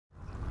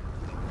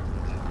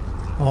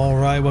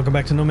Alright, welcome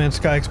back to No Man's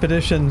Sky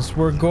Expeditions.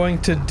 We're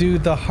going to do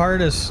the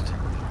hardest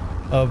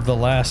of the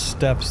last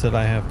steps that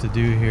I have to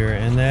do here,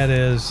 and that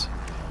is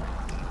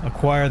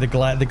acquire the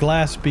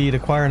glass bead,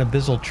 acquire an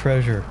abyssal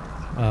treasure.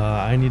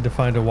 I need to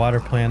find a water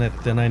planet,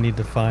 then I need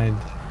to find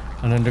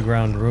an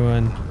underground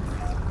ruin,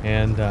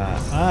 and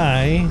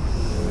I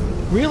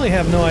really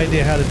have no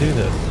idea how to do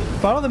this.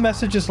 Follow the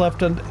messages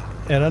left at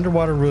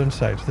underwater ruin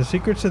sites. The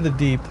secrets of the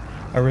deep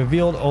are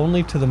revealed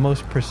only to the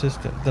most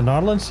persistent. The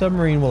Nautilus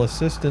submarine will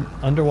assist in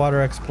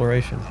underwater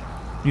exploration.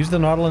 Use the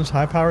Nautilus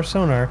high-power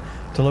sonar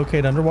to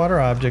locate underwater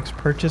objects.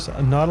 Purchase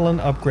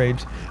Nautilus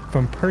upgrades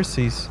from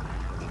Perseus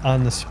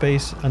on the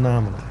space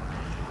anomaly.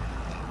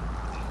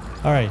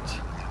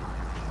 Alright.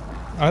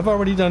 I've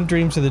already done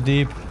Dreams of the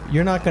Deep.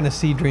 You're not going to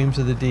see Dreams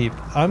of the Deep.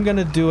 I'm going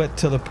to do it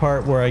to the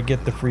part where I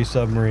get the free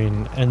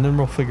submarine, and then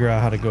we'll figure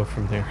out how to go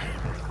from there.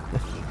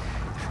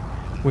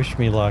 Wish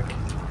me luck.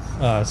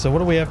 So what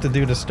do we have to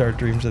do to start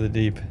Dreams of the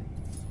Deep?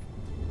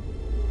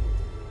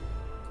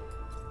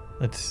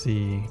 Let's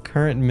see.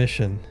 Current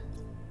mission.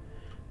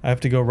 I have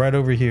to go right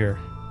over here.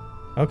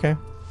 Okay.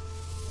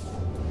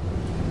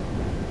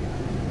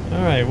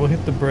 Alright, we'll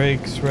hit the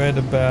brakes right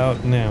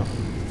about now.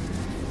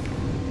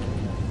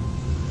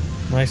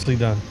 Nicely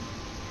done.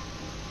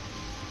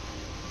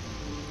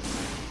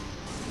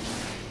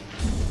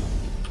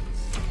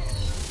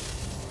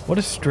 What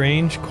a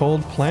strange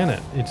cold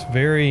planet. It's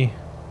very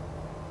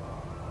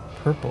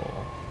purple.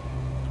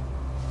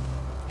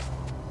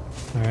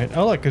 Alright.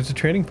 Oh look, there's a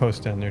trading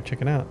post down there.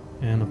 Check it out.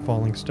 And a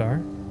falling star.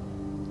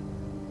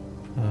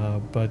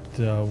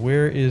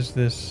 Where is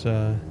this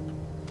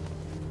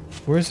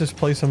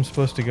place I'm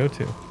supposed to go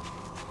to?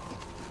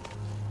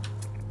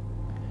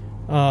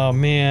 Oh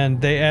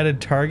man, they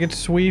added target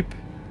sweep.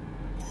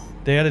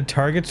 They added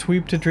target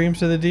sweep to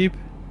Dreams of the Deep.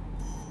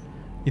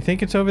 You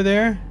think it's over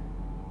there?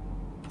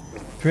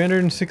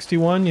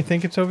 361, you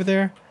think it's over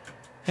there?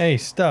 Hey,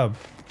 Stub.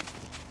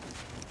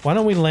 Why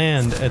don't we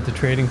land at the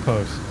trading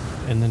post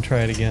and then try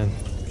it again?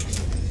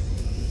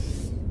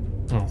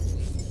 Oh.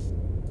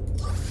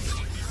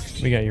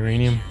 We got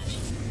uranium.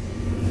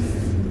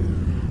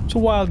 It's a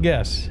wild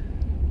guess.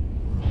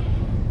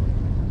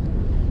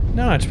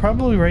 No, it's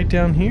probably right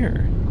down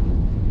here.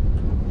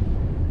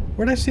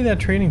 Where'd I see that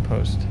trading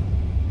post?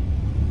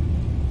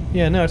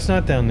 Yeah, no, it's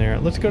not down there.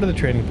 Let's go to the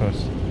trading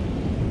post.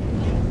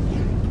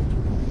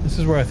 This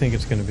is where I think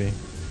it's going to be.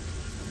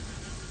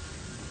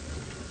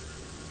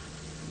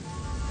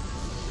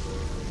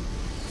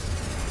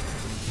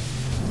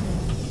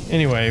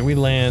 Anyway, we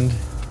land.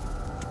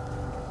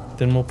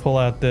 Then we'll pull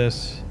out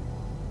this.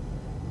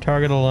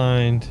 Target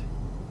aligned.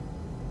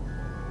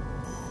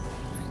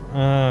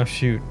 Oh,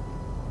 shoot.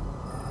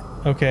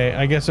 Okay,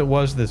 I guess it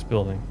was this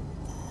building.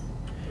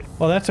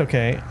 Well, that's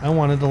okay. I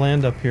wanted to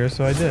land up here,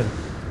 so I did.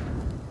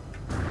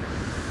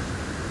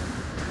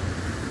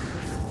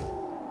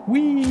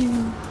 Whee!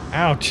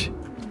 Ouch!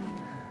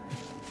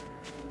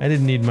 I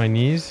didn't need my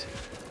knees.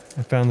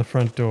 I found the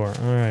front door.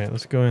 Alright,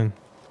 let's go in.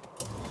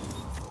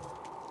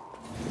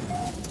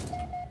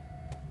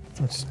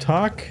 Let's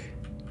talk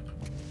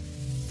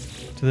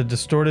to the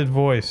distorted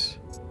voice.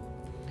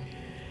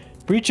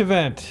 Breach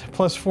event,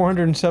 plus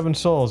 407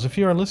 souls. If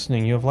you are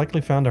listening, you have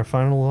likely found our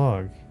final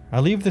log. I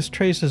leave this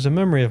trace as a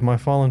memory of my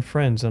fallen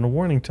friends and a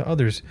warning to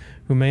others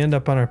who may end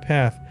up on our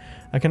path.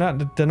 I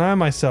cannot deny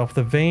myself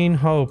the vain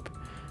hope.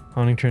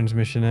 Haunting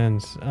transmission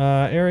ends.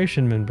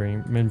 Aeration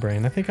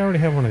membrane. I think I already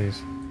have one of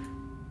these.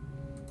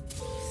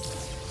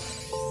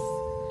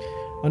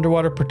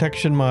 Underwater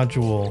protection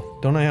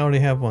module. Don't I already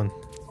have one?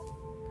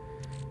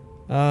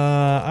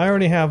 I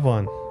already have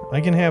one. I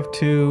can have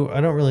two.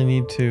 I don't really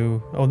need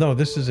two. Oh no,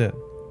 this is it.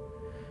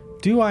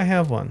 Do I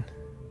have one?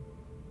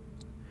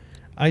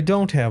 I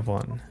don't have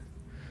one.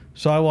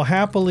 So I will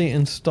happily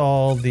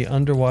install the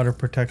underwater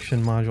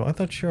protection module. I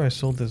thought sure I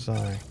sold this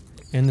eye.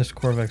 And this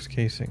Corvex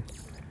casing.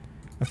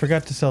 I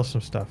forgot to sell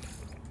some stuff.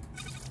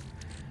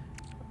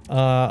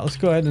 Let's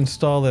go ahead and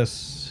install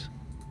this.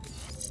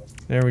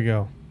 There we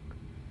go.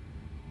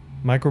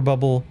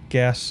 Microbubble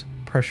gas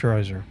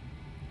pressurizer.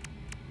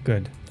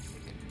 Good.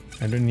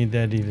 I don't need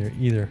that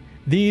either.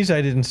 These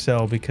I didn't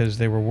sell because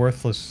they were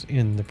worthless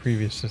in the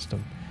previous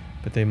system.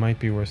 But they might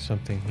be worth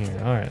something here.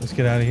 Alright, let's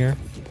get out of here.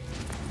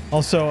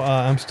 Also,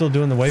 I'm still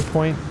doing the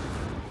waypoint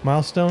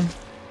milestone.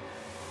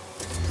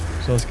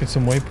 So let's get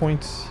some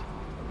waypoints.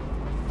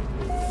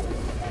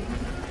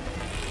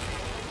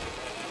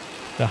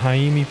 The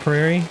Hyemi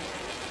Prairie.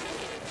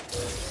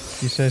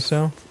 You say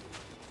so?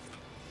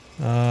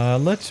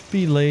 Let's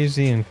be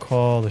lazy and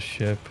call the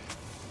ship.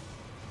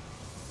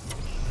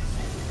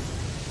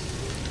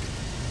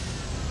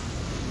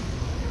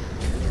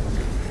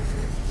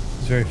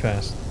 It's very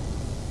fast.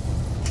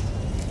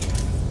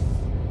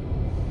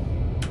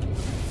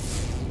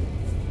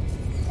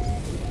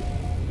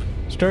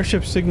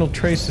 Starship signal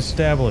trace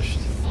established.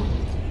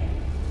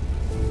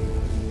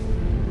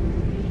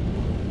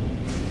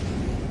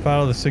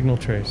 Follow the signal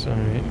trace.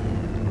 Alright.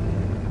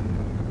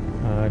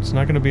 It's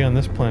not going to be on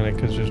this planet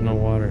because there's no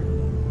water.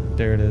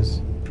 There it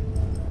is.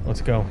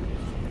 Let's go.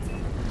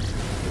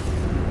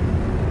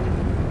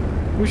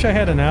 Wish I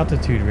had an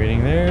altitude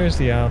reading. There's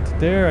the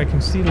there I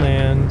can see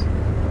land.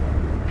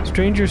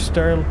 Stranger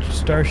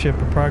starship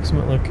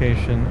approximate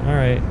location.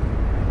 Alright.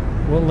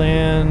 We'll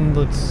land,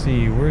 let's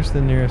see, where's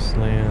the nearest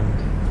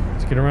land?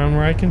 Let's get around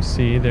where I can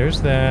see. There's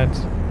that.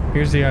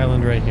 Here's the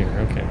island right here.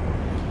 Okay.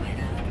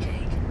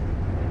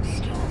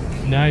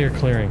 Now you're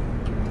clearing.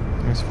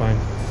 That's fine.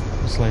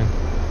 Let's land.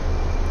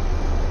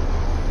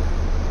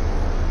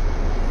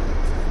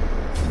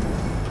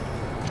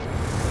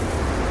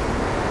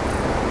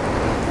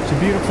 It's a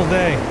beautiful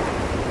day.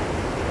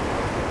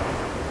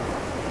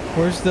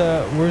 Where's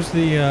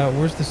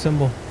the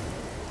symbol?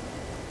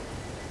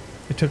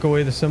 It took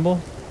away the symbol?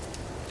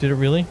 Did it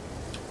really?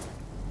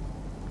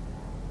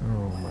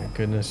 Oh my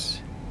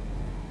goodness.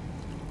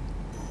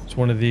 It's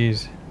one of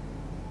these.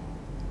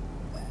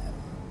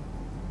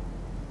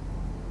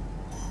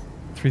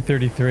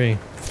 333.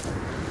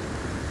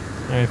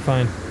 Alright,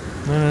 fine.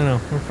 No,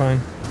 we're fine.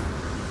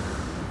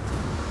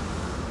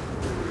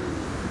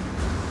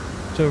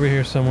 It's over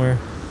here somewhere.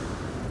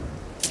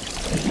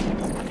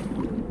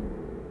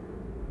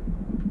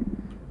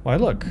 Why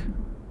look,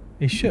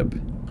 a ship.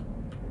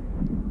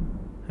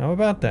 How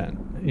about that?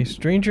 A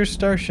stranger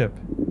starship.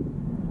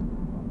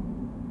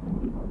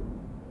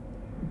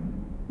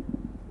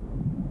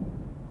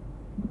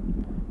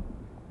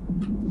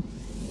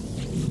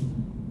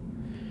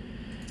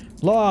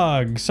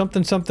 Log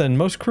something something.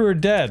 Most crew are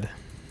dead.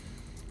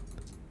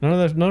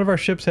 None of our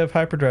ships have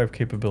hyperdrive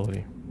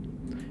capability.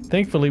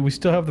 Thankfully, we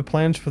still have the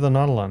plans for the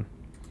Nautilon.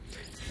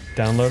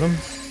 Download them.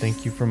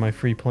 Thank you for my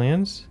free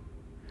plans.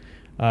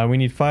 We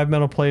need 5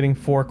 metal plating,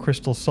 4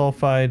 crystal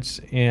sulfides,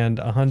 and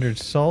 100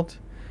 salt.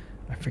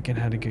 I forget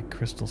how to get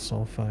crystal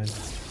sulfide.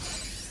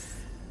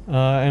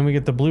 And we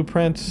get the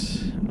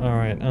blueprints.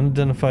 Alright,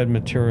 unidentified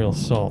material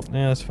salt.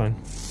 Yeah, that's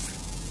fine.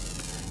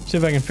 See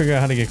if I can figure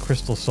out how to get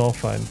crystal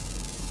sulfide.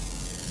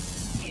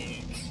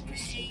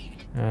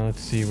 Let's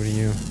see, what are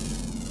you?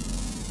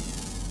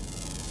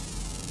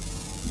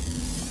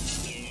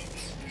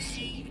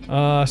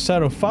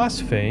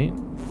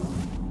 Cytophosphate.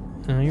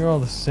 You're all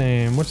the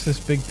same. What's this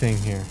big thing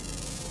here?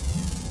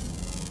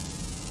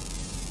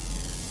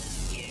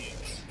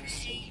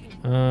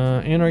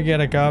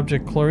 Inorganic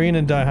object, chlorine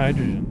and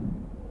dihydrogen.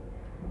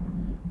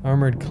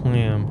 Armored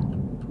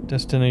clam.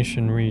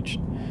 Destination reached.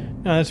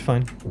 No, that's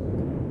fine.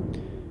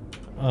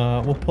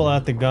 We'll pull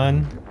out the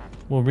gun.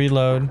 We'll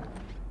reload.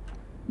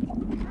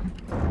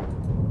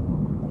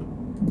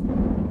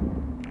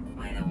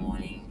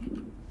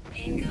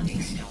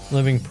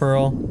 Living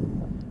pearl.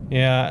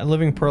 Yeah,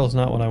 living pearl is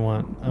not what I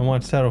want. I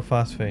want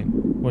cytophosphate.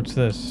 What's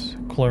this?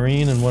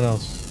 Chlorine and what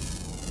else?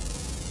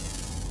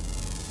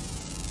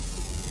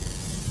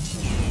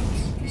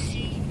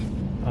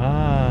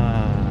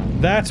 Ah,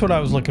 that's what I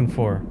was looking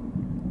for.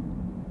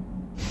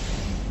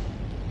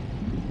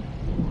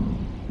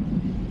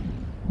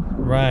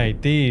 Right,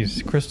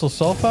 these. Crystal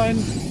sulfide?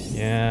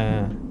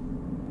 Yeah.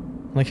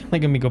 Let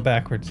me go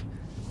backwards.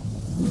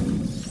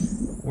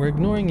 We're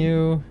ignoring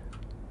you.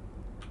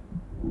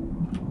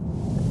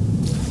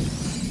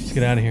 Let's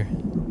get out of here.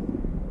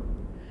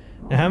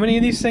 Now, how many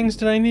of these things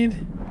did I need?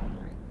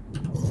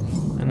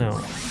 I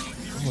know.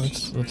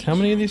 Let's. How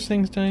many of these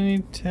things did I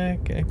need?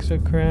 Tech,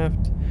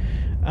 exocraft.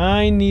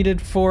 I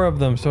needed 4 of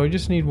them, so I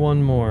just need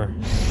 1 more.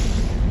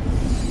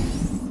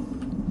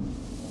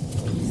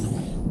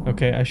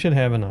 Okay, I should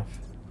have enough.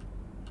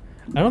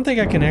 I don't think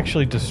I can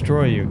actually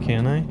destroy you,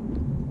 can I?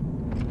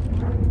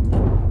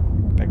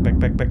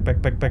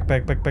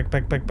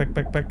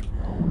 Back.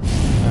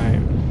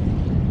 Alright.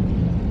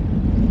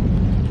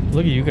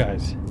 Look at you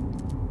guys.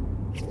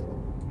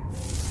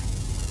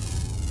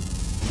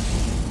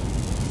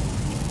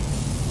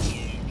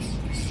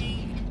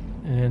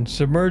 And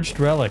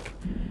submerged relic.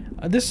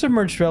 This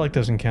submerged relic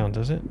doesn't count,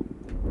 does it?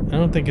 I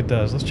don't think it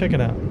does. Let's check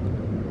it out.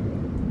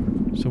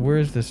 So where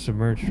is this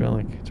submerged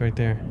relic? It's right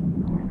there.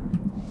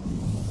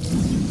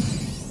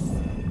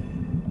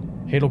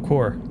 Hadal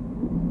core.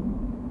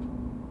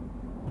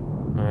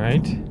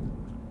 Alright.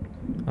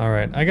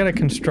 Alright, I gotta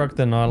construct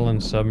the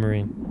Nautilus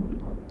submarine.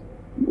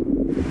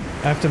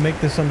 I have to make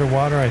this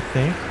underwater, I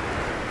think.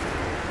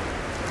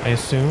 I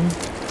assume.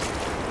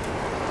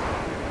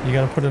 You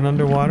gotta put it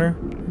underwater?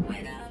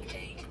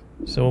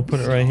 So we'll put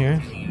it right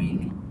here.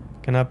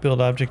 Cannot build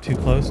object too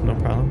close, no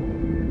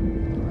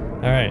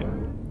problem. Alright.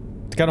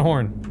 It's got a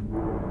horn.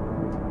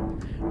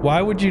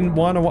 Why would you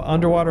want an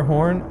underwater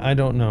horn? I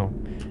don't know.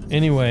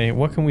 Anyway,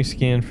 what can we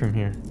scan from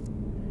here?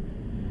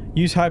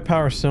 Use high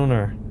power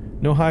sonar.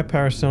 No high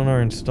power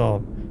sonar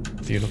installed.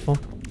 Beautiful.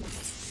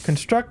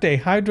 Construct a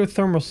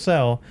hydrothermal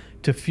cell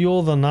to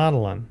fuel the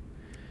Nautilus.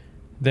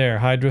 There,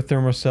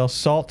 hydrothermal cell.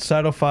 Salt,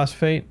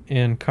 cytophosphate,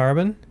 and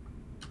carbon.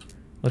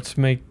 Let's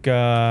make 2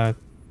 of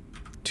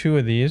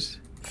these.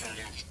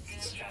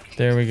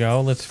 There we go.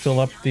 Let's fill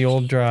up the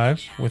old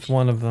drive with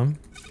 1 of them.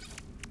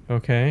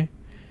 Okay.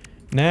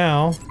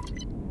 Now,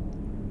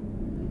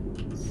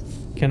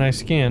 can I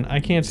scan?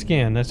 I can't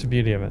scan. That's the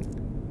beauty of it.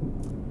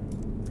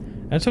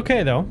 That's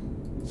okay, though.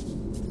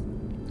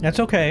 That's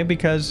okay,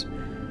 because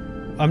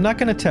I'm not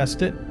going to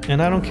test it,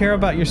 and I don't care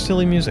about your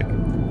silly music.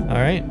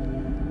 Alright?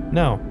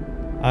 No.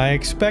 I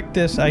expect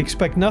this. I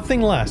expect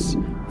nothing less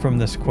from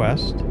this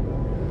quest.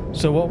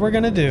 So what we're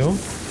gonna do...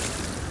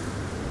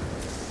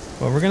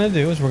 What we're gonna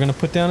do is we're gonna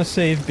put down a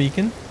save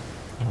beacon.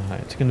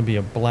 It's gonna be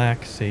a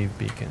black save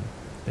beacon.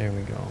 There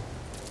we go.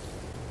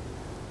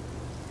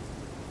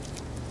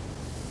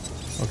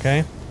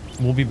 Okay?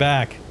 We'll be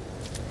back.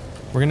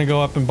 We're gonna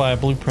go up and buy a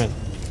blueprint.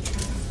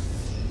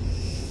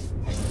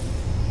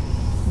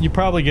 You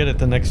probably get it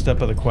the next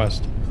step of the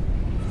quest.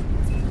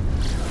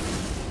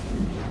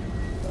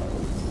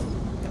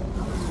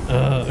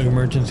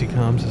 Emergency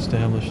comms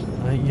established.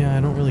 Yeah,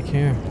 I don't really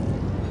care.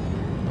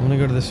 I'm gonna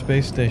go to the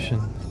space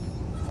station.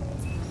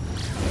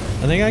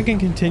 I think I can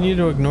continue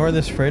to ignore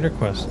this freighter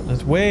quest.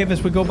 Let's wave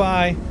as we go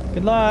by.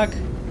 Good luck!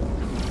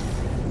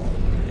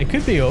 It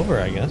could be over,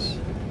 I guess.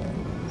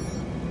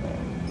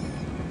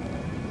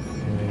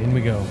 Alright, in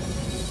we go.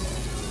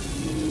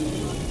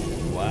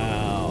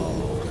 Wow.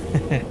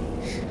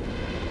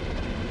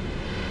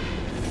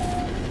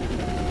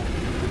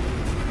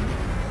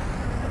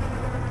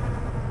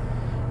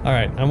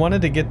 Alright, I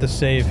wanted to get the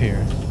save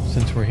here,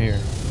 since we're here.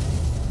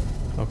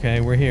 Okay,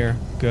 we're here.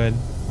 Good.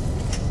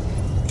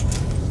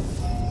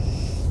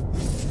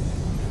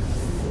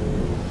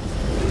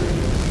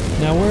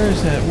 Now where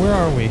is that? Where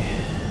are we?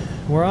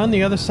 We're on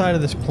the other side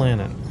of this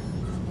planet.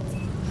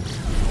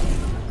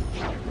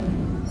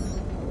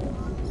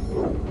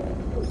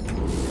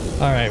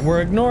 Alright,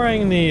 we're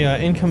ignoring the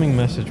incoming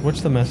message.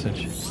 What's the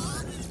message?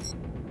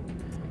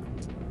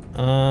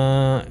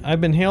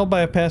 I've been hailed by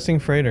a passing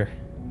freighter.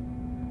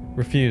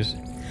 Refuse.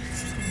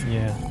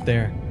 Yeah,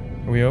 there.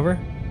 Are we over?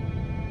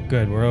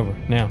 Good, we're over.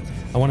 Now,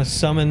 I want to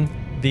summon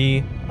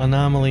the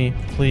anomaly,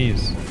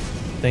 please.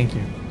 Thank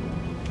you.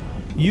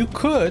 You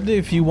could,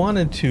 if you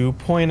wanted to,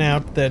 point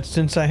out that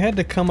since I had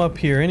to come up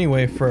here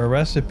anyway for a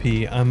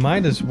recipe, I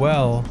might as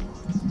well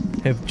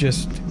have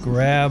just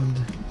grabbed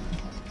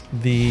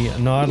the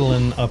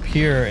Nautilin up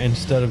here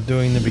instead of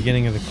doing the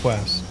beginning of the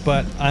quest.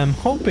 But I'm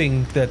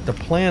hoping that the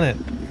planet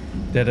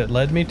that it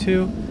led me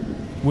to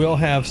will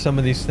have some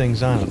of these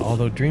things on it.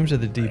 Although Dreams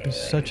of the Deep is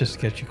such a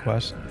sketchy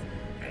quest,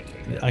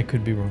 I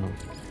could be wrong.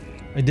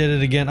 I did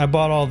it again. I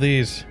bought all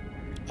these.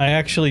 I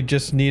actually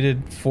just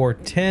needed for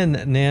 10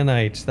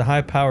 nanites the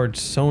high-powered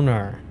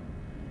sonar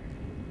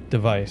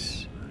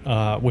device,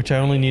 which I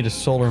only need a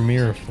solar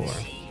mirror for.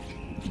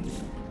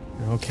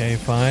 Okay,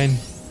 fine.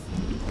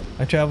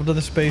 I traveled to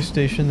the space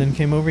station, then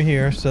came over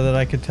here so that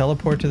I could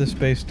teleport to the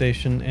space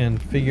station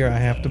and figure I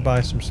have to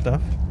buy some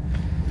stuff.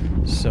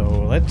 So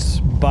let's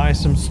buy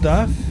some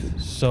stuff.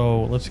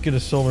 So let's get a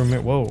solar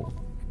mirror. Whoa,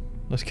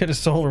 let's get a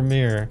solar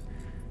mirror.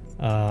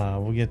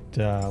 We'll get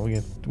 3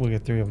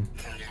 of them,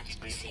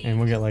 and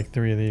we'll get like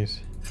 3 of these.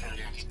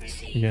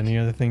 You got any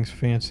other things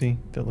fancy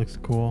that looks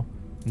cool?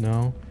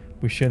 No,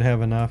 we should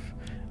have enough.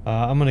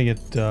 I'm gonna get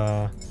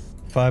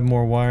 5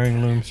 more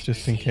wiring looms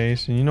just in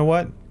case. And you know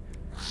what?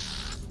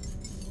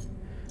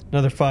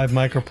 Another 5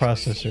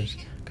 microprocessors,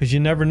 because you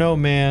never know,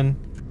 man.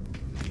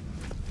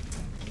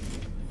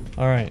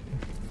 Alright.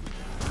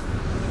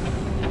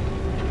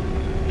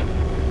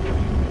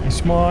 A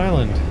small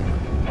island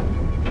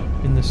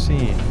in the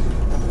sea.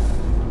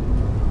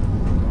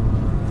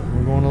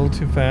 We're going a little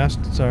too fast.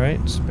 It's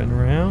alright. Spin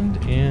around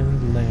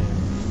and land.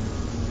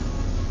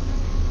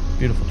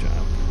 Beautiful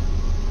job.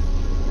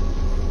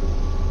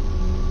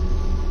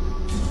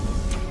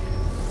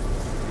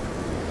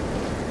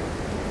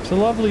 It's a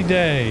lovely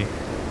day.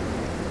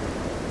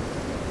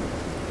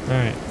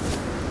 Alright.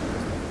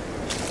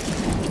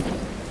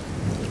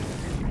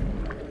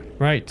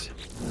 Right.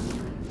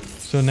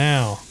 So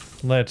now,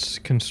 let's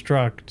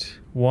construct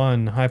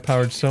 1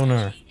 high-powered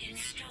sonar.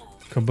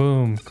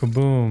 Kaboom,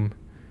 kaboom.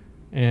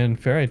 And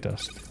ferrite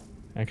dust.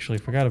 Actually,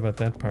 forgot about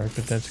that part,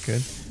 but that's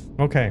good.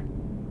 Okay.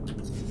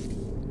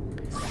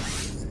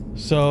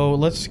 So,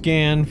 let's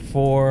scan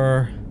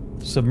for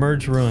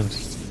submerged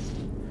ruins.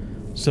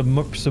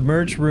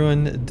 Submerged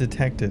ruin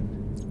detected.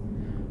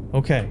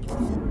 Okay.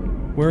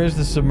 Where is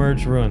the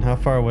submerged ruin? How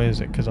far away is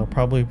it? Because I'll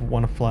probably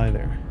want to fly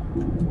there.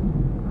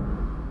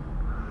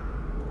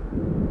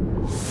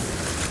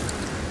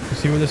 You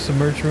see where the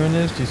submerged ruin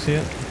is? Do you see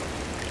it?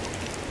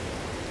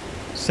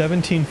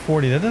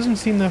 1740. That doesn't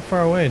seem that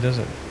far away, does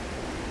it?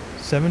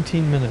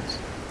 17 minutes.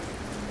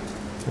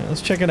 Yeah,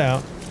 let's check it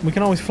out. We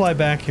can always fly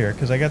back here,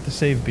 because I got the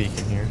save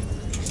beacon here.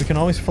 We can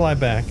always fly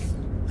back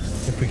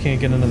if we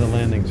can't get another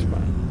landing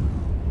spot.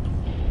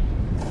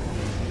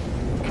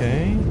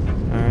 Okay.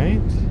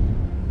 Alright.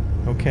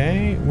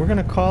 Okay. We're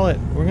gonna call it.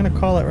 We're gonna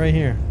call it right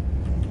here.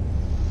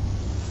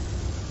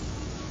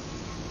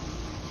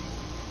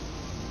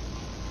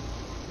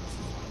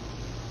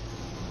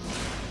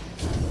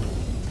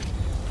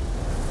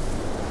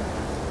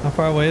 How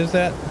far away is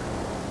that?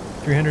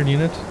 300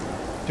 units?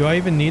 Do I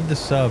even need the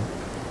sub?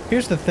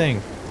 Here's the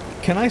thing.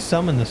 Can I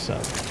summon the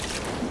sub?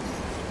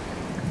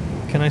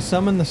 Can I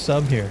summon the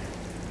sub here?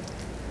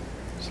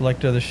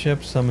 Select other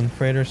ships, summon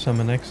freighter,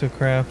 summon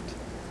exocraft.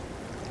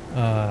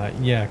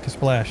 Yeah,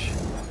 Kasplash.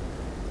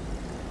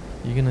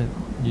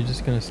 You're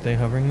just gonna stay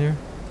hovering there?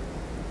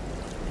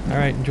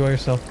 Alright, enjoy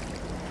yourself.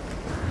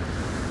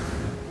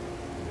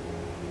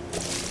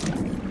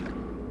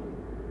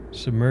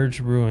 Submerged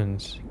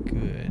ruins.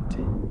 Good.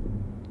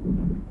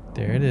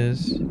 There it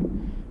is.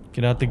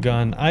 Get out the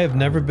gun. I have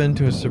never been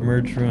to a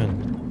submerged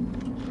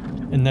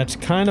ruin. And that's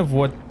kind of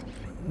what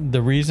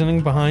the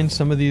reasoning behind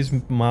some of these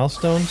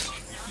milestones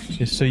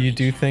is, so you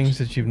do things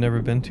that you've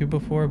never been to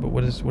before. But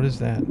what is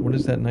that? What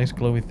is that nice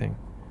glowy thing?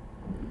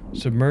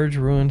 Submerged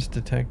ruins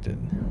detected.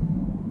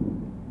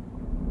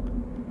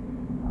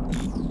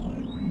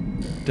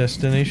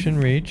 Destination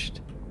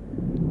reached.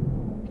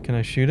 Can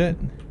I shoot it?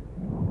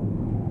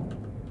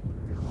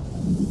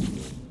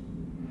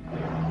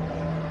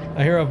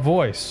 I hear a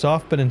voice,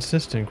 soft but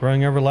insistent,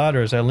 growing ever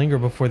louder as I linger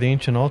before the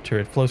ancient altar.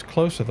 It flows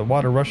closer, the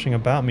water rushing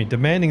about me,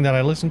 demanding that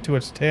I listen to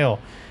its tale,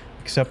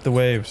 accept the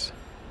waves.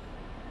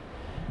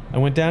 I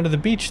went down to the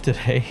beach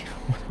today.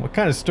 What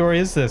kind of story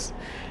is this?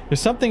 There's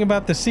something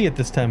about the sea at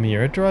this time of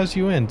year. It draws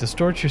you in,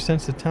 distorts your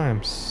sense of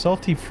time.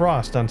 Salty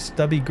frost on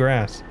stubby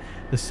grass,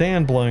 the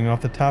sand blowing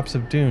off the tops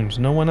of dunes,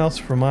 no one else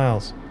for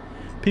miles.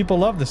 People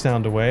love the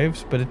sound of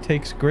waves, but it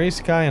takes gray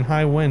sky and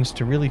high winds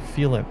to really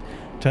feel it,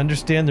 to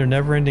understand their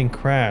never-ending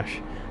crash,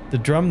 the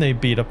drum they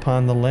beat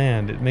upon the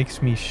land. It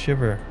makes me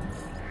shiver.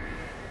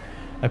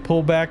 I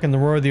pull back and the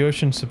roar of the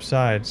ocean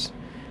subsides.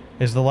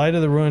 As the light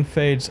of the ruin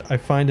fades, I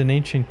find an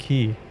ancient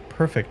key,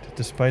 perfect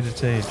despite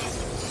its age.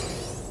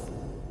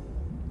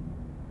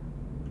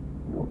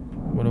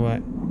 What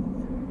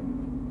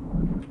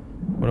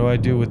do I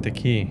do with the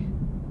key?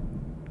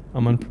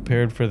 I'm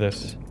unprepared for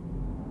this.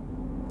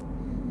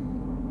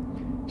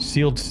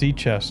 Sealed sea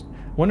chest.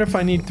 Wonder if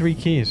I need 3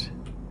 keys.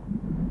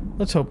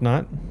 Let's hope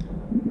not.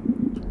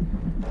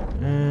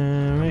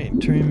 Right,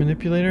 terrain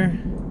manipulator.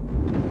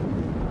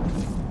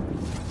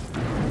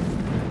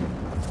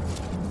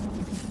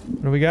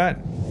 What do we got?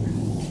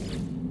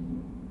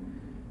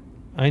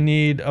 I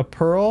need a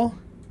pearl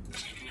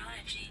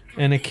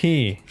and a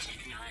key.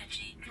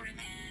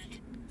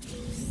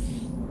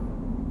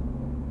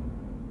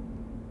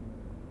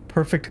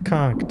 Perfect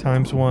conch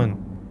times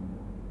 1.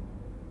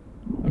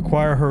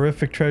 Acquire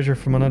horrific treasure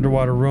from an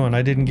underwater ruin.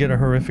 I didn't get a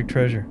horrific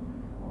treasure.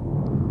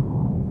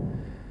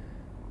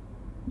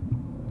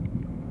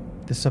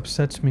 This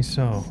upsets me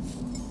so.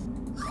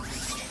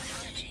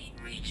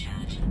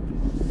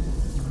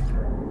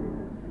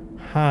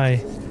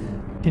 Hi.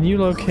 Can you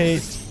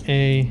locate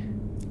a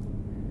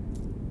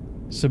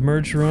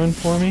submerged ruin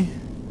for me?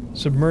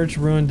 Submerged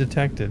ruin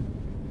detected.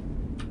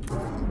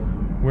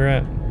 Where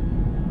at?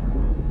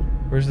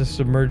 Where's the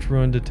submerged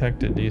ruin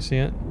detected? Do you see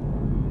it?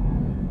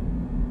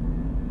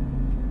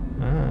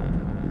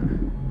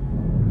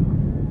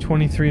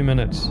 23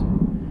 minutes.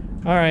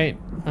 Alright,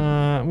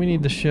 we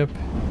need the ship.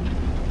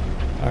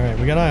 Alright,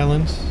 we got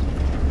islands.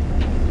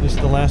 This is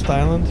the last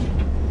island.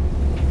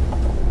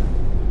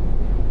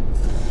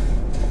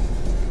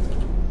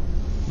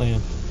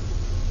 Land.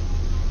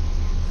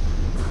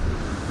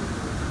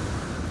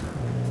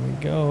 There we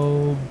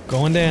go.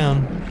 Going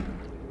down.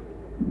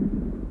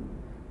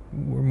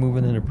 We're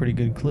moving in a pretty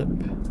good clip.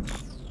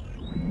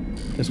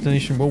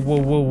 Destination. Whoa,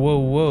 whoa, whoa, whoa,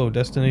 whoa.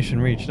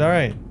 Destination reached.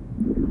 Alright.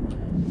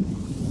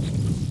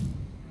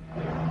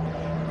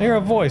 I hear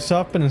a voice,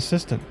 soft but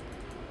insistent.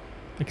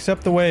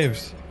 Accept the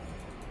waves.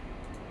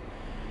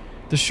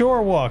 The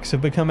shore walks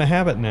have become a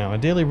habit now, a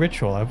daily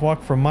ritual. I've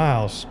walked for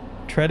miles,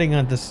 treading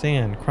on the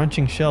sand,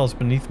 crunching shells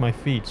beneath my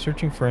feet,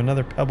 searching for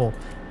another pebble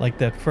like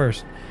that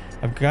first.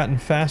 I've gotten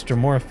faster,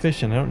 more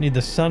efficient. I don't need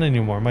the sun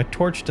anymore. My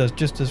torch does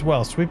just as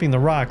well, sweeping the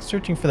rocks,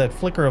 searching for that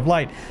flicker of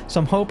light,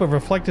 some hope of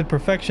reflected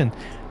perfection.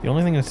 The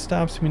only thing that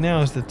stops me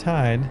now is the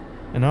tide,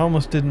 and I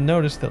almost didn't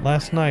notice that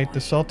last night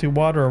the salty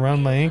water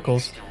around my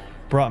ankles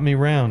brought me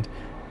round.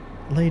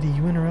 Lady,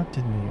 you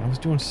interrupted me. I was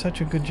doing such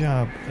a good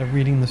job at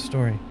reading the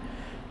story.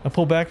 I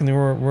pull back and the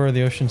roar of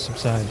the ocean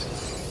subsides.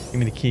 Give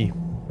me the key.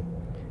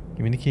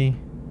 Give me the key.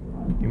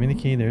 Give me the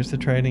key. There's the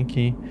trident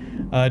key.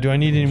 Do I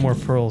need any more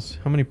pearls?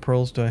 How many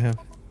pearls do I have?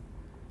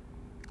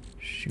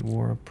 She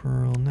wore a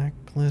pearl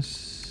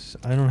necklace.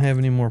 I don't have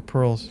any more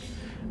pearls.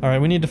 Alright,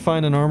 we need to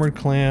find an armored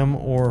clam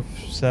or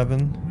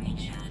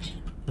 7.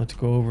 Let's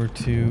go over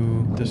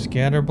to the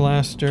scatter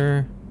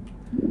blaster.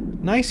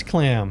 Nice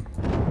clam.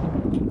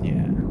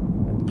 Yeah,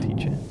 I'll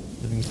teach you.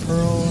 Living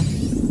pearl.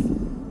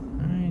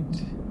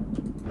 Alright.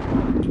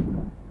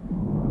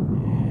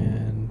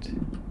 And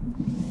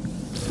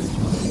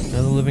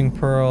another living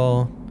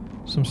pearl.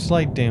 Some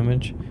slight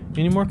damage.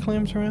 Any more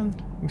clams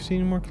around? We see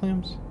any more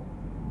clams?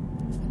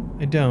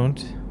 I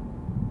don't.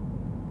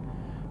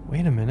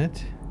 Wait a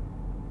minute.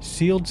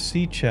 Sealed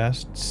sea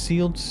chest.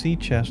 Sealed sea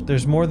chest.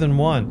 There's more than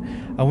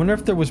one. I wonder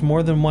if there was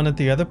more than one at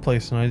the other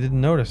place and I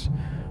didn't notice.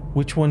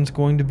 Which one's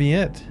going to be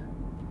it?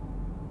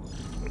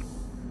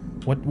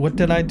 What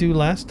did I do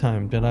last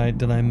time? Did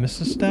I miss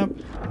a step?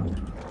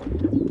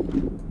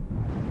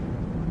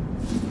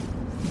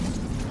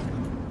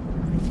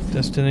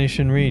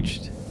 Destination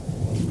reached.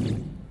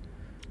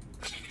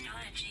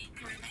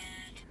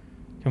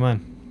 Come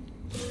on.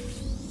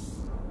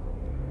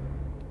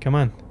 Come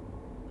on.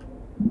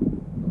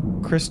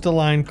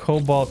 Crystalline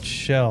cobalt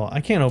shell.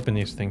 I can't open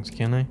these things,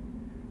 can I?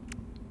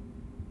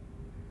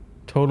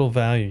 Total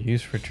value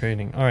used for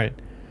trading. Alright.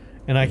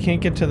 and I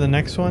can't get to the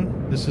next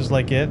one. This is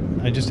like it.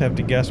 I just have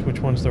to guess which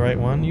one's the right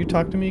one. You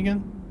talk to me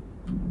again?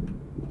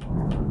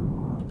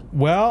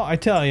 Well, I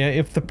tell you,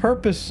 if the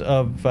purpose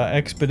of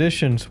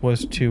expeditions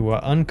was to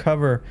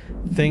uncover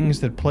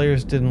things that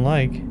players didn't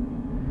like,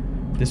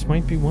 this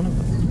might be one of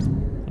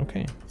them.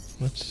 Okay,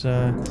 let's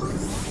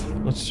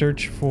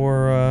search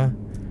for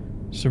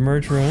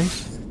submerged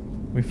ruins.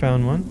 We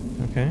found one.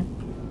 Okay.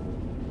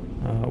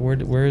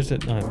 Where is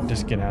it?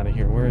 Just get out of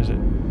here. Where is it?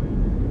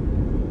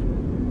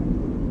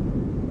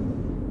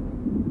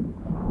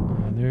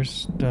 There's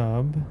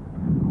Stub,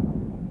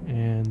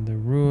 and the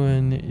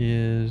ruin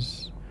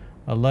is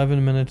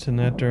 11 minutes in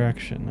that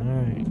direction.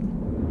 Alright.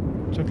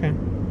 It's okay.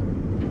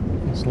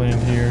 Let's land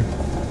here.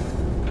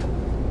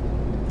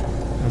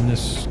 On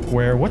this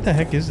square. What the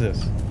heck is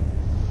this?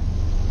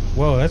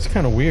 Whoa, that's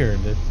kind of weird.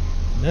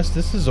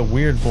 This is a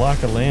weird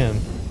block of land.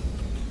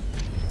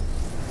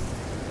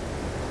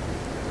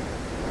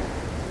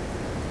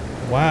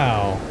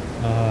 Wow.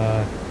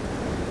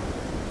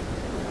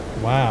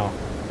 Wow.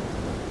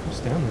 What's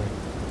down there?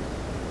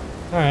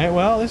 Alright,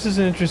 well, this is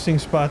an interesting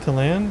spot to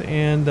land,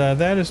 and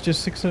that is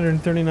just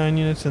 639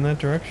 units in that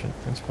direction.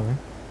 That's fine.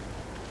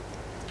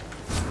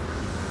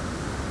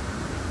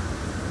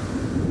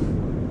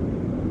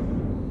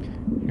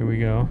 Here we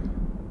go.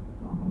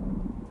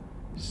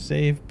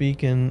 Save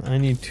beacon. I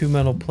need 2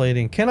 metal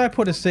plating. Can I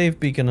put a save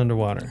beacon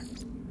underwater?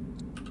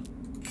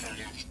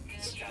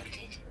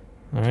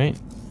 Alright.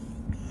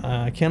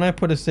 Can I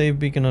put a save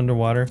beacon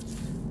underwater?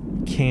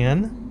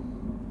 Can.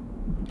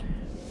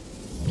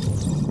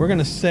 We're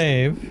gonna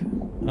save.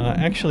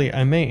 Actually,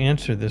 I may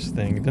answer this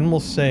thing. Then we'll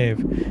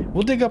save.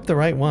 We'll dig up the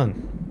right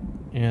one.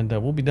 And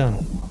we'll be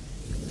done.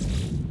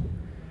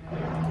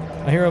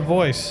 I hear a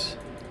voice.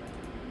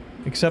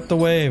 Accept the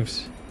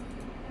waves.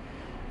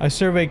 I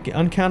survey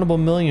uncountable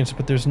millions,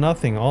 but there's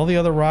nothing. All the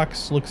other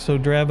rocks look so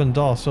drab and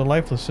dull, so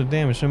lifeless, so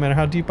damaged. No matter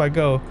how deep I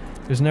go,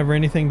 there's never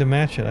anything to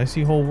match it. I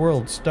see whole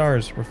worlds,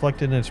 stars,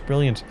 reflected in its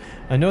brilliance.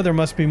 I know there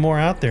must be more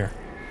out there.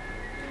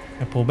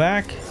 I pull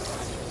back.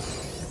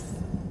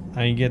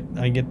 I get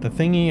the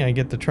thingy, I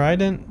get the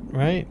trident,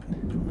 right?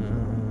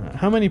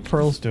 How many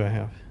pearls do I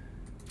have?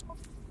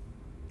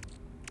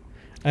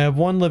 I have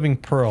 1 living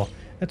pearl.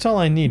 That's all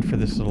I need for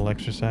this little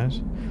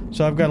exercise.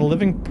 So I've got a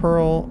living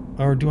pearl,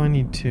 or do I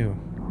need 2?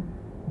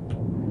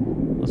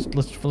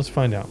 Let's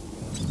find out.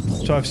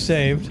 So I've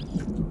saved.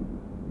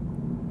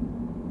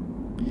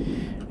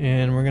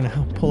 And we're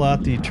gonna pull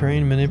out the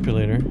terrain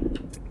manipulator.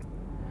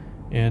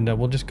 And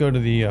we'll just go to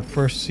the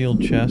first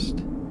sealed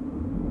chest.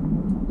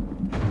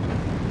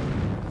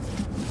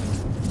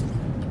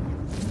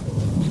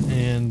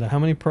 And how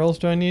many pearls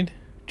do I need?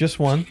 Just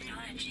 1.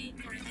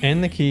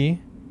 And the key.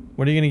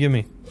 What are you gonna give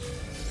me?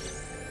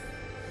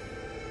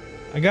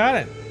 I got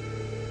it!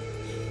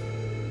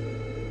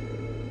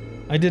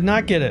 I did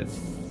not get it.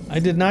 I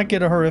did not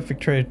get a horrific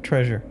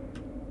treasure.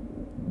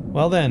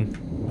 Well then.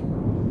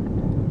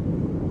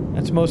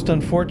 That's most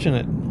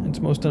unfortunate. It's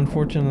most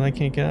unfortunate that I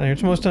can't get out of here.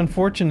 It's most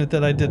unfortunate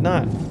that I did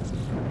not.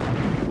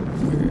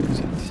 Where is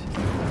it?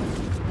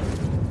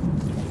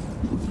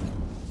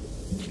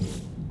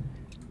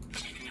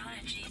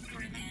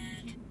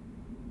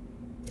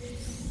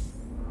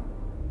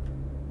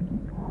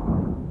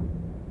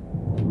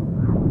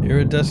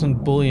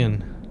 Iridescent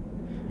bullion.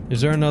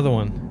 Is there another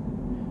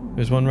one?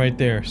 There's one right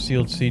there.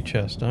 Sealed sea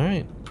chest.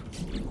 Alright.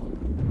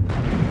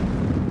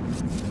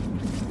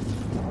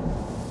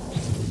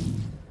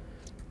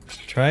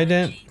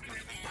 Trident.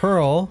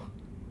 Pearl.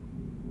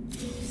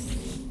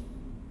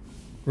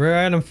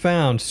 Rare item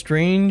found.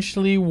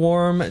 Strangely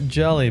warm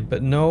jelly,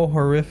 but no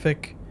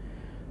horrific...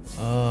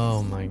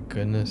 Oh my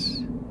goodness.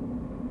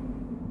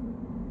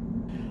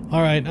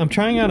 Alright, I'm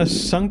trying out a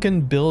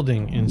sunken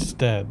building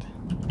instead.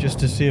 Just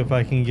to see if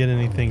I can get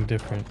anything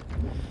different.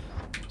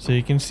 So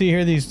you can see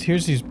here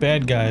here's these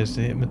bad guys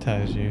to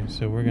hypnotize you.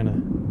 So we're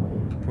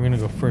gonna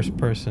go first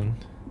person.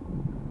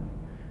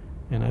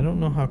 And I don't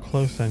know how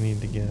close I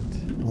need to get.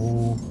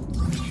 Oh.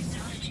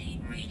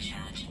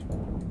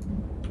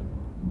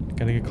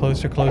 Gotta get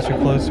closer, closer,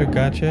 closer.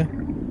 Gotcha.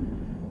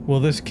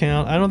 Will this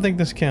count? I don't think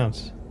this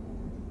counts.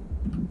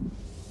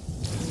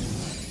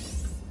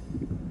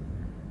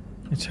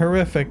 It's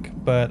horrific,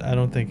 but I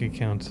don't think it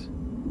counts.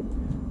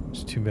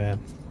 It's too bad.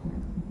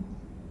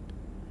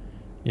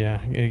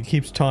 Yeah, it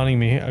keeps taunting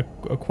me.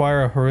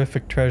 Acquire a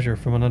horrific treasure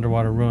from an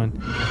underwater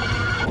ruin.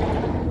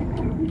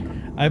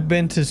 I've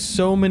been to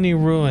so many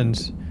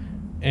ruins,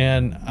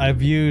 and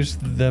I've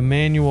used the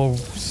manual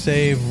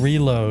save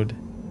reload,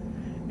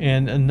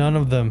 and none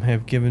of them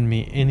have given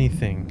me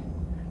anything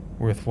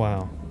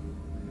worthwhile.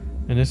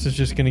 And this is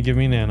just going to give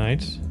me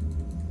nanites.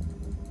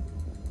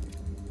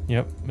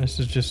 Yep, this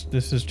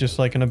is just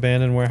like an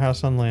abandoned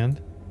warehouse on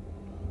land.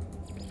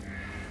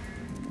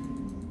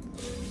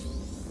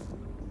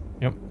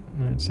 Yep,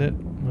 that's it.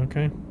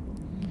 Okay.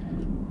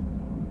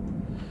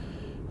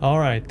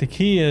 Alright, the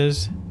key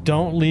is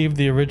don't leave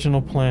the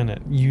original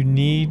planet. You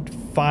need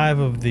 5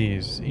 of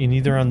these. And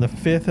either on the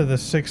 5th or the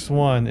 6th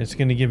one, it's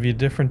going to give you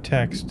different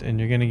text and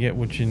you're going to get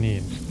what you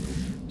need.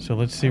 So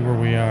let's see where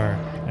we are.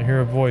 I hear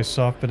a voice,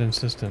 soft but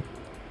insistent.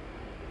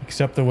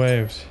 Accept the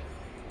waves.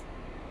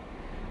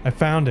 I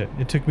found it.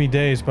 It took me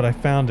days, but I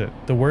found it.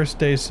 The worst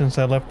days since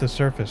I left the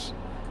surface.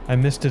 I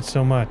missed it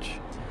so much.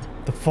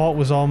 The fault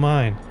was all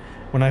mine.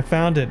 When I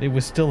found it, it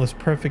was still as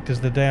perfect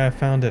as the day I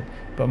found it.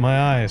 But my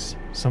eyes,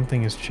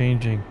 something is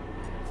changing.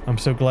 I'm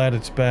so glad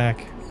it's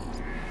back.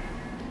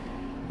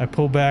 I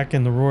pull back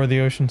and the roar of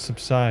the ocean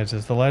subsides.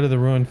 As the light of the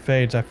ruin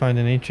fades, I find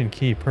an ancient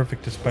key,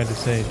 perfect despite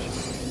its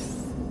age.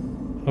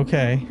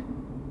 Okay.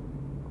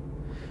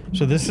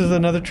 So this is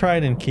another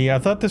trident key. I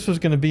thought this was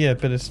going to be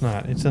it, but it's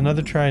not. It's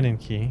another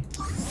trident key.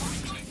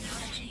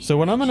 So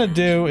what I'm going to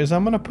do is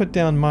I'm going to put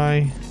down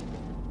my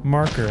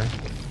marker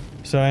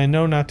so I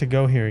know not to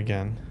go here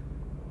again.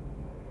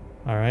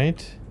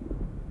 Alright.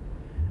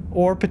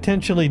 Or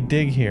potentially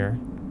dig here.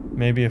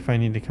 Maybe if I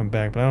need to come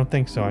back, but I don't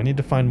think so. I need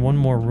to find one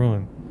more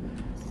ruin.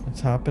 Let's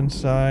hop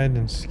inside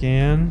and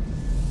scan.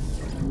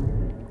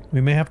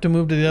 We may have to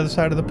move to the other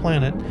side of the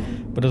planet,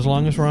 but as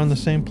long as we're on the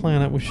same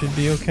planet, we should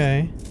be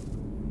okay.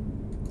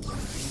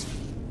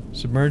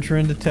 Submerger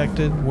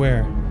undetected.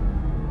 Where?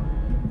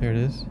 There it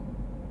is.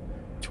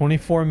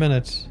 24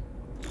 minutes.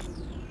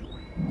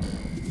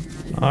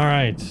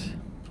 Alright.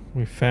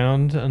 We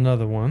found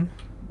another one.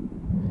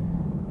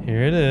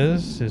 Here it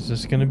is. Is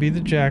this going to be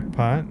the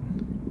jackpot?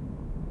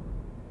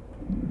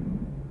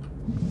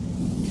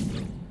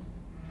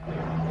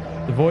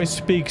 The voice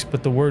speaks,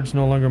 but the words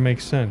no longer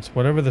make sense.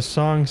 Whatever the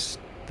songs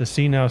the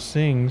sea now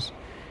sings,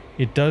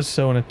 it does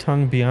so in a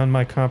tongue beyond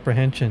my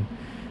comprehension.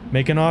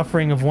 Make an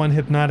offering of one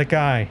hypnotic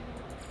eye.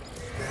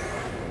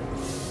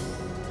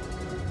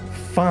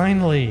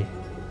 Finally!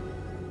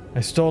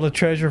 I stole a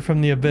treasure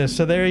from the abyss.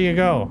 So there you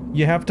go.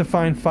 You have to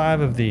find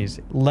 5 of these.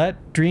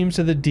 Let Dreams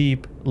of the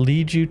Deep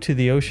lead you to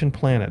the ocean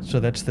planet. So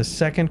that's the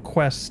second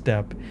quest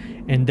step.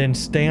 And then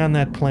stay on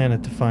that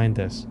planet to find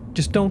this.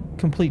 Just don't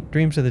complete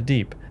Dreams of the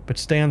Deep, but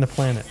stay on the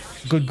planet.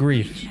 Good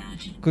grief.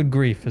 Good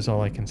grief is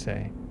all I can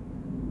say.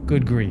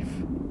 Good grief.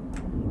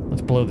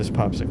 Let's blow this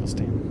popsicle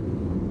stand.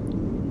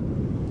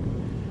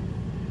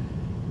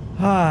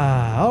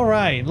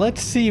 Alright,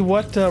 let's see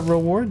what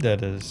reward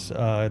that is.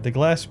 The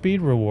glass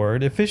speed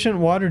reward. Efficient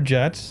water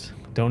jets.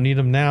 Don't need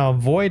them now.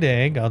 Void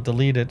egg. I'll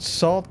delete it.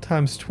 Salt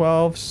times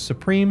 12.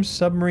 Supreme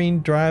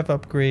submarine drive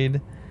upgrade.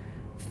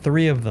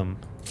 3 of them.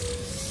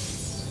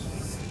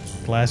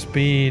 Glass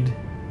bead.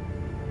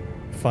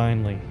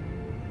 Finally.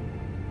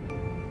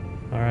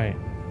 Alright.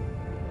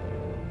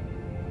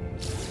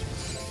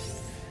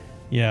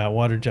 Yeah,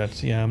 water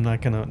jets. Yeah, I'm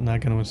not gonna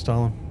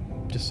install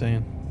them. Just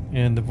saying.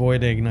 And the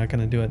void egg, not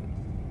gonna do it.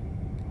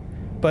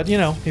 But, you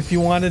know, if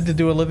you wanted to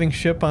do a living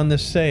ship on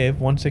this save,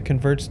 once it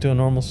converts to a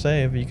normal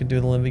save, you could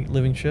do the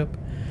living ship.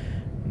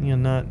 You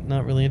know,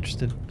 not really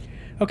interested.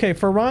 Okay,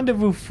 for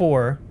Rendezvous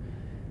 4,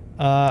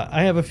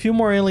 I have a few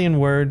more alien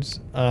words,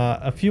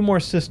 a few more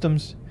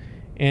systems,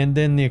 and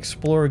then the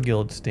Explorer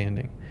Guild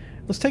standing.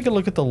 Let's take a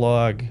look at the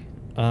log.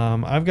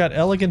 I've got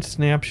elegant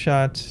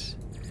snapshots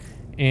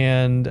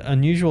and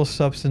unusual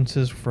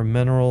substances for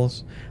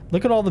minerals.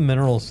 Look at all the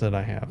minerals that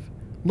I have.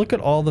 Look at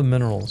all the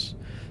minerals.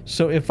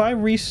 So if I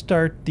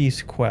restart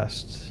these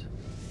quests,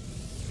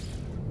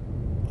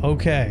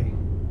 okay,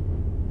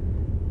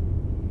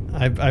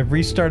 I've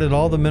restarted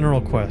all the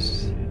mineral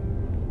quests.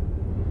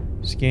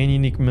 Scan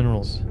unique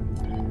minerals.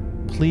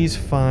 Please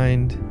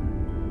find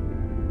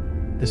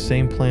the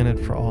same planet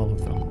for all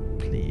of them.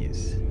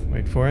 Please.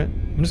 Wait for it.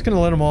 I'm just going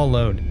to let them all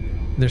load.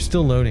 They're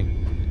still loading.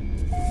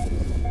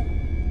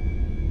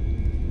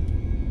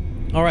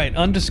 Alright,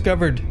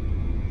 undiscovered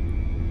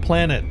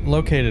planet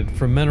located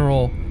for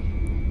mineral...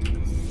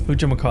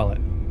 whatchamacallit.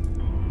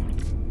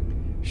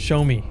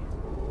 Show me.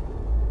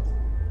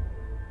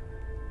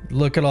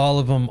 Look at all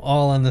of them,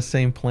 all on the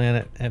same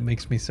planet. That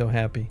makes me so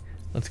happy.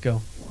 Let's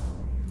go.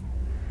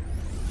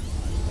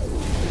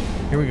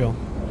 Here we go.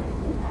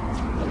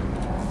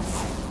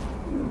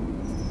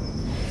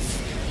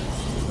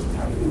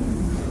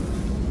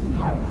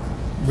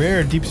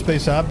 Rare deep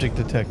space object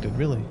detected,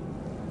 really.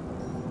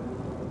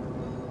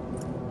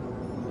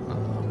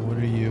 What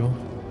are you?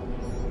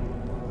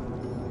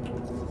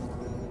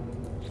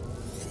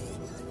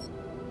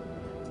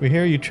 We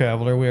hear you,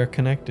 traveler. We are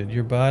connected.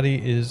 Your body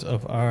is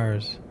of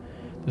ours.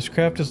 This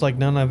craft is like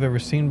none I've ever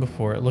seen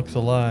before. It looks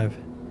alive.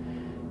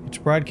 Its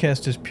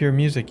broadcast is pure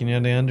music, and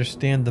yet I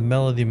understand the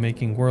melody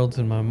making worlds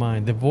in my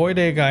mind. The void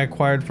egg I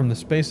acquired from the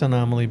space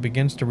anomaly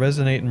begins to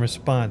resonate in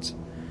response.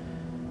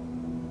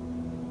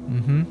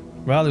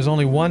 Well, there's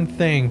only one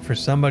thing for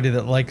somebody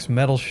that likes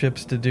metal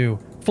ships to do.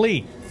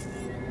 Flee!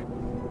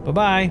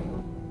 Bye-bye!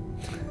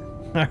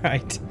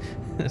 Alright.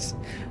 Let's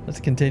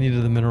continue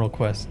to the mineral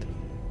quest.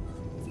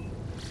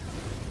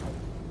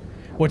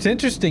 What's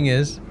interesting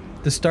is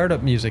the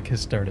startup music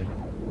has started.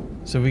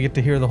 So we get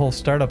to hear the whole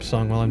startup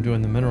song while I'm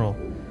doing the mineral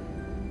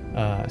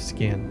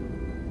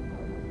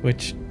scan.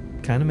 Which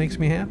kind of makes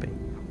me happy.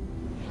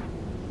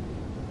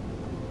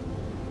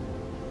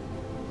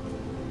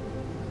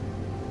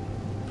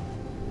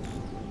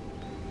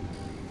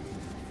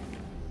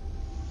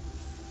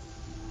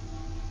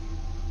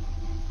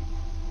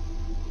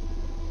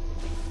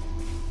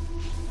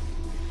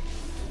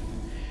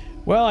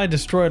 Well, I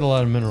destroyed a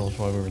lot of minerals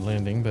while we were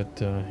landing, but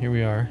here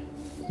we are.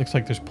 Looks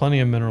like there's plenty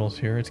of minerals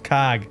here. It's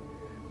Cog.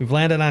 We've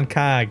landed on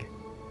Cog.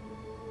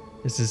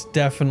 This is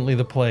definitely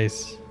the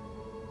place.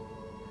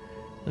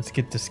 Let's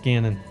get to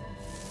scanning.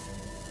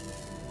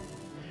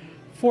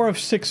 4 of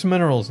 6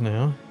 minerals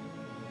now.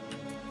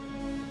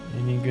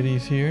 Any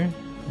goodies here?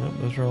 Nope,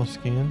 those are all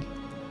scanned.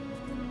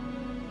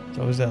 It's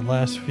always that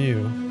last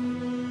few.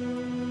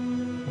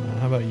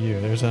 How about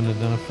you? There's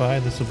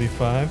unidentified. This will be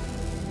 5.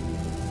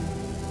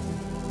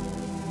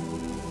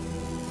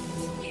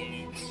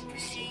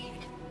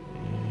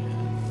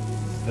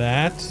 And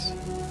that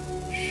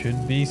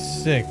should be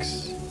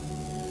 6.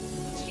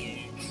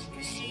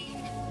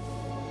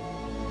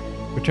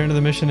 Return to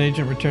the mission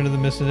agent, return to the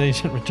mission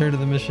agent, return to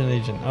the mission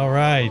agent.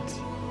 Alright.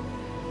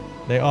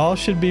 They all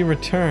should be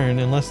returned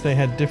unless they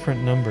had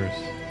different numbers.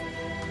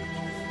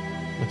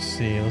 Let's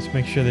see. Let's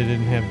make sure they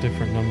didn't have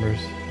different numbers.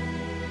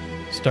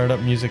 Startup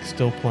music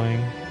still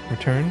playing.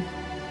 Return.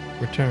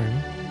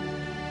 Return.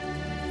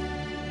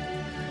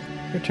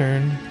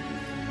 Return.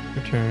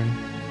 Return.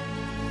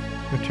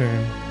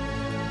 Return.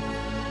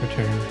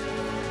 Return.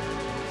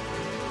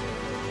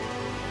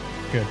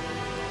 Good.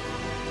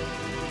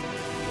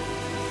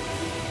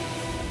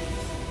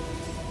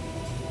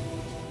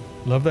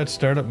 Love that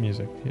startup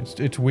music.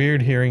 It's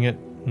weird hearing it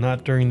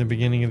not during the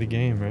beginning of the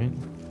game, right?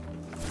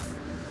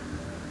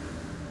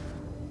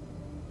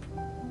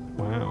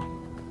 Wow.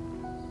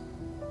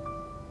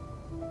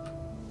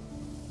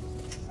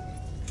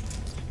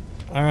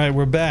 Alright,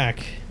 we're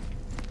back.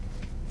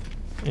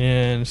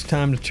 And it's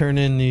time to turn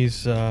in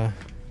these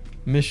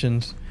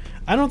missions.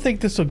 I don't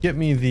think this will get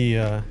me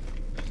the...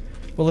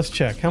 well, let's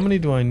check. How many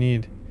do I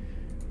need?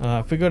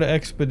 If we go to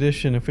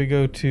Expedition, if we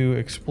go to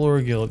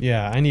Explorer Guild,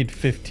 yeah, I need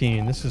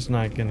 15. This is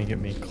not going to get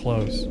me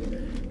close. It's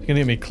going to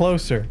get me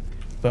closer,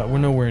 but we're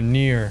nowhere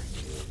near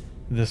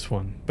this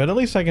one. But at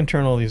least I can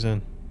turn all these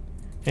in.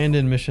 Hand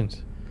in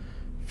missions.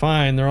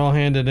 Fine, they're all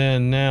handed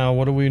in. Now,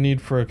 what do we need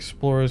for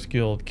Explorers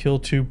Guild? Kill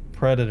 2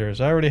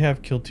 predators. I already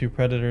have killed 2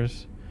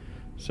 predators,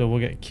 so we'll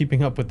get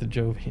keeping up with the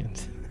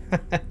Jovians.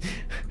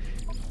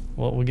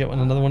 Well, we'll get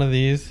another one of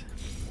these.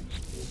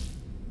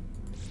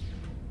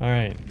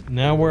 Alright,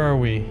 now where are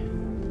we?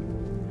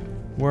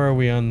 Where are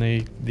we on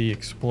the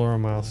Explorer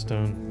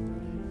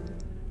milestone?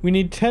 We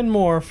need 10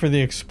 more for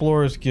the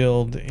Explorers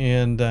Guild,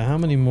 and how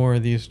many more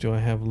of these do I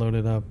have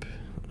loaded up?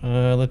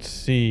 Let's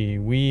see.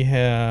 We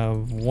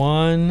have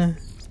 1,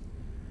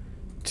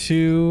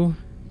 2,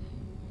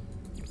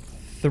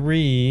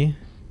 3,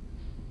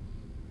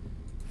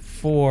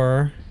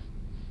 4,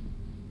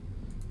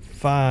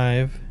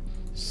 5,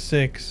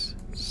 6,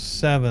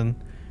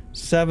 7.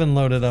 7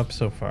 loaded up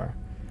so far.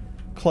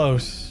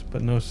 Close,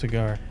 but no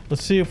cigar.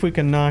 Let's see if we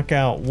can knock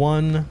out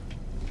 1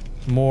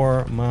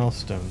 more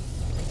milestone.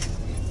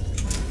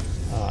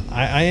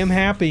 I am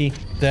happy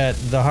that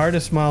the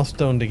hardest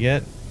milestone to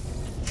get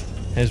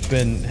has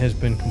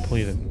been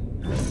completed,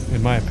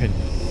 in my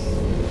opinion.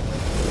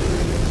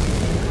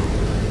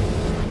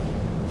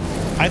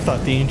 I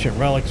thought the ancient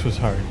relics was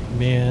hard.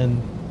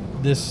 Man,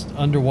 this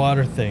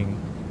underwater thing,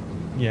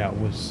 yeah,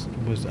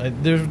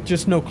 there's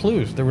just no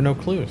clues. There were no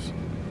clues.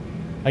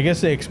 I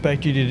guess they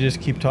expect you to just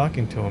keep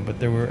talking to them, but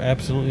there were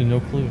absolutely no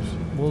clues.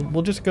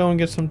 We'll just go and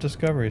get some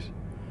discoveries.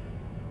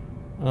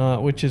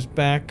 Which is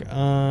back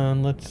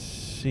on, let's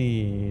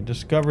see,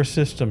 Discover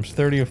Systems,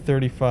 30 of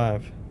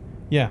 35.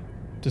 Yeah,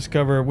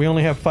 discover, we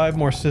only have 5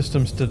 more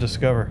systems to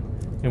discover,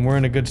 and we're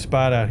in a good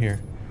spot out here,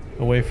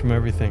 away from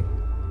everything.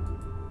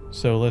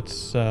 So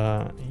let's,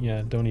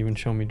 yeah, don't even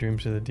show me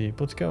Dreams of the Deep.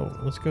 Let's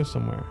go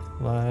somewhere.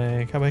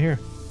 Like, how about here?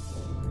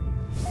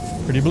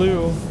 Pretty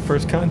blue,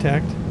 first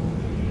contact.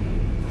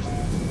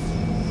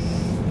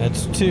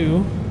 That's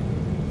 2.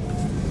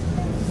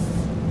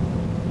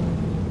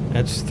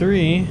 That's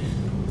 3.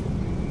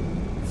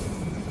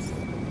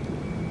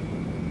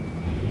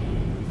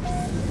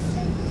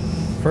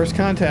 First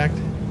contact.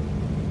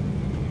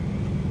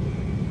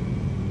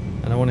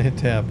 I don't want to hit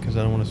tab because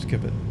I don't want to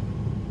skip it.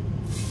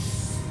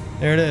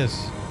 There it is.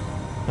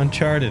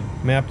 Uncharted.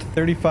 Mapped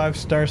 35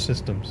 star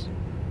systems.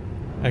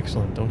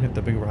 Excellent. Don't hit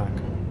the big rock.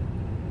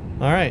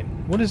 Alright.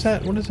 What is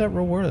that? What does that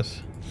reward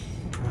us?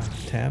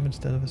 Tab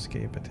instead of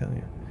escape, I tell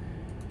you.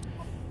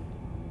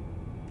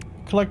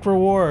 Collect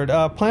reward.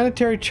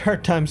 Planetary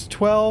chart times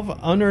 12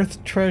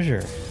 unearthed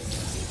treasure.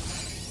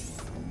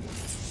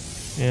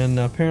 And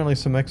apparently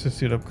some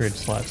exosuit upgrade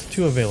slots.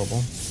 2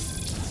 available.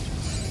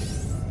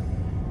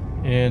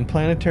 And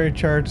planetary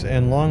charts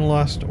and long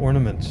lost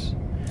ornaments.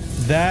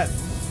 That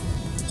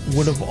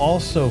would have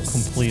also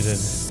completed,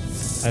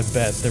 I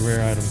bet, the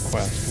rare item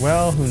quest.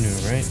 Well, who knew,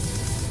 right?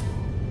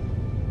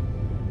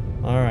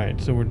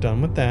 Alright, so we're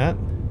done with that.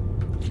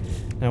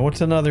 Now what's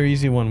another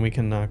easy one we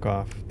can knock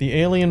off? The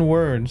alien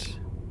words.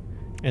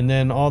 And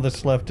then all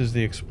that's left is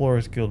the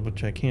Explorers Guild,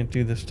 which I can't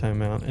do this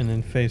time out. And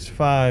then phase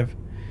 5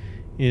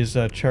 is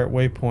chart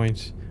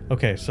waypoints.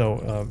 Okay,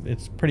 so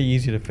it's pretty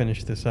easy to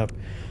finish this up.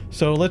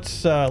 So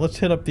let's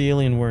hit up the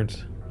alien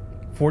words.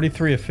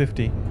 43 of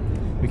 50.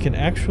 We can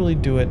actually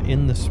do it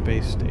in the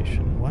space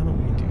station. Why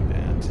don't we do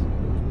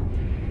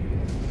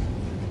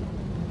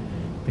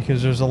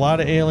because there's a lot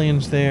of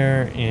aliens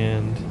there,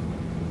 and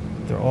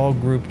they're all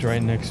grouped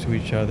right next to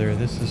each other.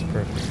 This is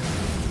perfect.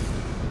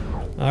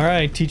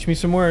 Alright, teach me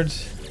some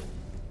words.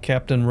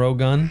 Captain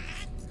Rogun.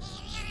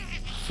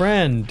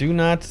 Friend, do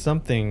not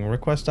something.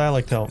 Request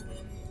dialect help.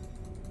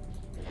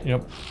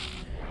 Yep.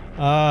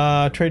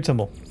 Trade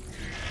symbol.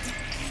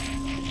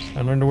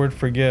 I learned the word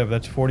forgive.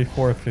 That's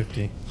 44 of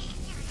 50.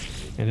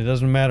 And it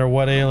doesn't matter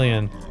what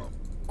alien.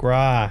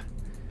 Gra.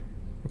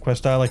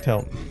 Request dialect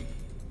help.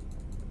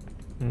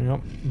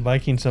 Yep.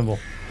 Viking symbol.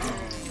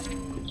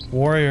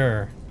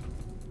 Warrior.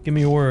 Give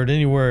me a word.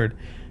 Any word.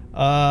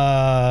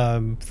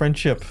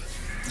 Friendship.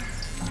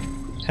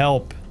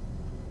 Help.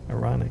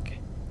 Ironic.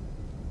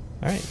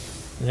 Alright.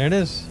 There it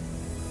is.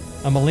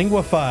 I'm a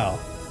linguophile.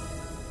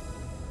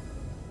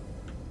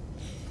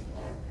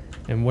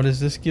 And what does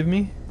this give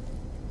me?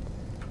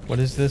 What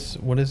is this?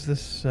 What is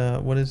this?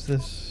 What is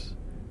this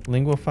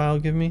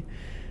linguophile give me?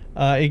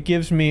 It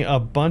gives me a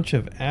bunch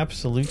of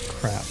absolute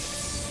crap.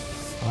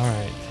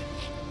 Alright.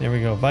 There we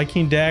go.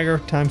 Viking dagger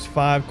times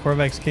 5.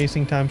 Corvex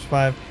casing times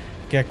 5.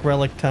 Gek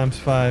relic times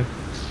 5.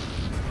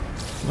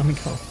 Let me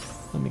go.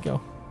 Let me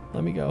go.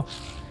 Let me go.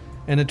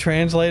 And a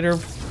translator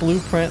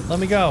blueprint. Let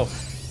me go.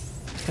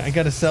 I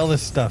gotta sell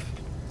this stuff.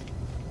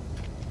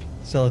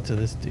 Sell it to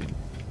this dude.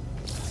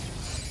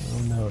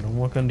 Oh no, don't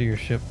walk under your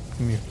ship.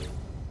 Come here.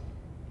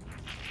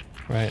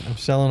 Right, I'm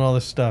selling all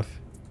this stuff.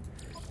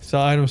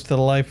 Sell items to the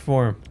life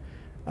form.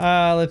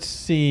 Let's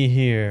see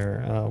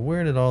here.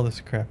 Where did all this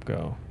crap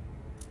go?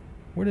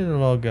 Where did it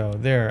all go?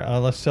 There.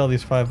 Let's sell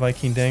these 5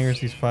 Viking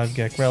dangers, these 5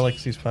 Gek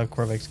relics, these 5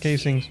 Corvex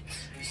casings.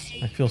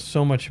 I feel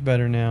so much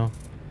better now.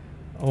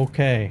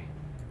 Okay.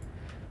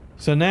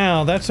 So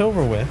now that's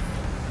over with.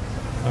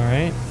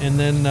 Alright, and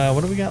then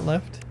what do we got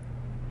left?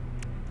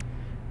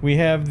 We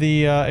have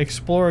the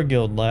Explorer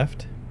Guild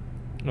left,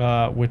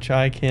 which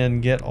I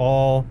can get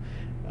all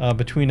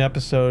between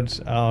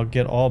episodes. I'll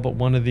get all but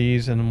one of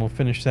these, and then we'll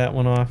finish that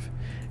one off.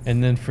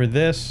 And then for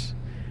this,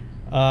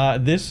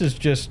 this is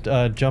just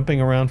jumping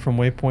around from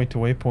waypoint to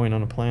waypoint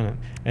on a planet,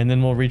 and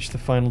then we'll reach the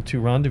final 2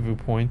 rendezvous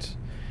points,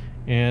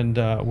 and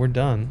we're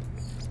done.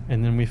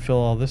 And then we fill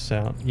all this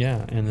out,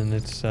 yeah, and then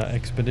it's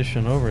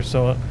expedition over.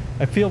 So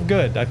I feel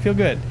good. I feel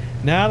good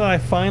now that I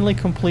finally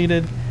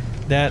completed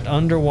that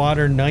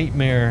underwater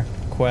nightmare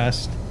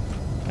quest.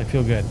 I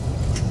feel good.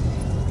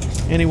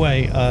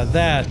 Anyway,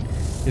 that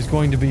is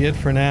going to be it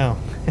for now.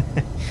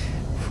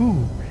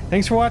 Whew.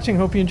 Thanks for watching.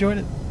 Hope you enjoyed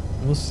it.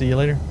 We'll see you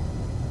later.